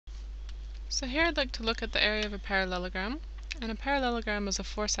So here I'd like to look at the area of a parallelogram. And a parallelogram is a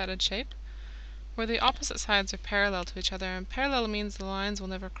four-sided shape where the opposite sides are parallel to each other, and parallel means the lines will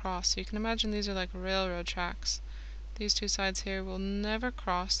never cross. So you can imagine these are like railroad tracks. These two sides here will never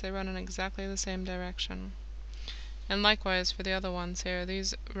cross, they run in exactly the same direction. And likewise for the other ones here,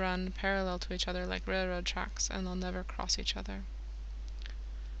 these run parallel to each other like railroad tracks and they'll never cross each other.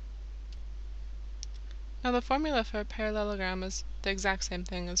 Now the formula for a parallelogram is the exact same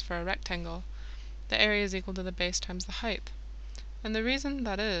thing as for a rectangle. The area is equal to the base times the height. And the reason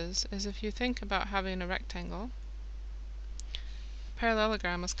that is if you think about having a rectangle, a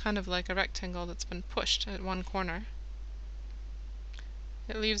parallelogram is kind of like a rectangle that's been pushed at one corner.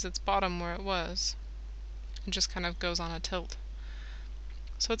 It leaves its bottom where it was and just kind of goes on a tilt.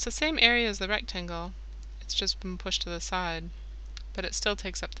 So it's the same area as the rectangle, it's just been pushed to the side, but it still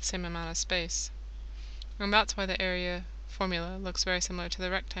takes up the same amount of space. And that's why the area formula looks very similar to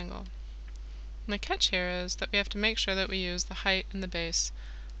the rectangle. And the catch here is that we have to make sure that we use the height and the base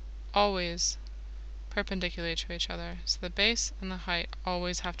always perpendicular to each other. So the base and the height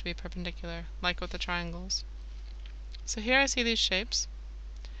always have to be perpendicular, like with the triangles. So here I see these shapes.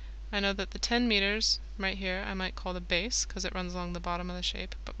 I know that the 10 meters right here I might call the base because it runs along the bottom of the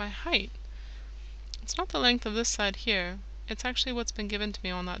shape, but my height, it's not the length of this side here, it's actually what's been given to me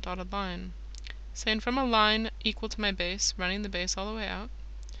on that dotted line. Saying from a line equal to my base, running the base all the way out,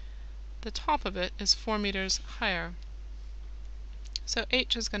 the top of it is 4 meters higher. So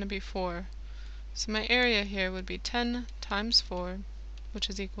h is going to be 4. So my area here would be 10 times 4, which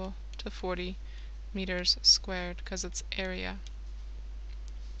is equal to 40 meters squared because it's area.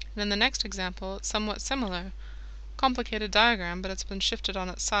 And in the next example, it's somewhat similar. Complicated diagram, but it's been shifted on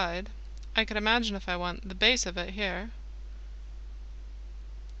its side. I could imagine if I want the base of it here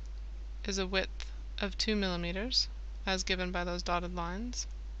is a width of 2 millimeters, as given by those dotted lines.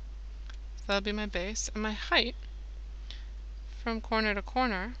 So that'll be my base, and my height from corner to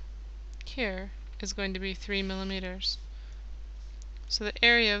corner here is going to be 3 millimeters. So the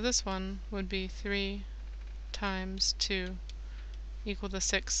area of this one would be 3 times 2 equal to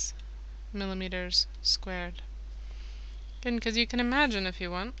 6 millimeters squared. Again, because you can imagine if you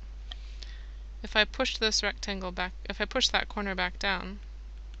want, if I pushed this rectangle back, if I push that corner back down,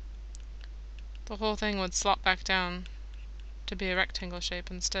 the whole thing would slop back down to be a rectangle shape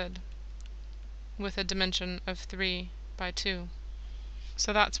instead, with a dimension of 3 by 2.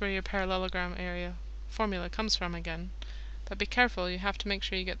 So that's where your parallelogram area formula comes from again. But be careful, you have to make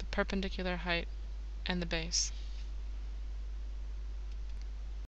sure you get the perpendicular height and the base.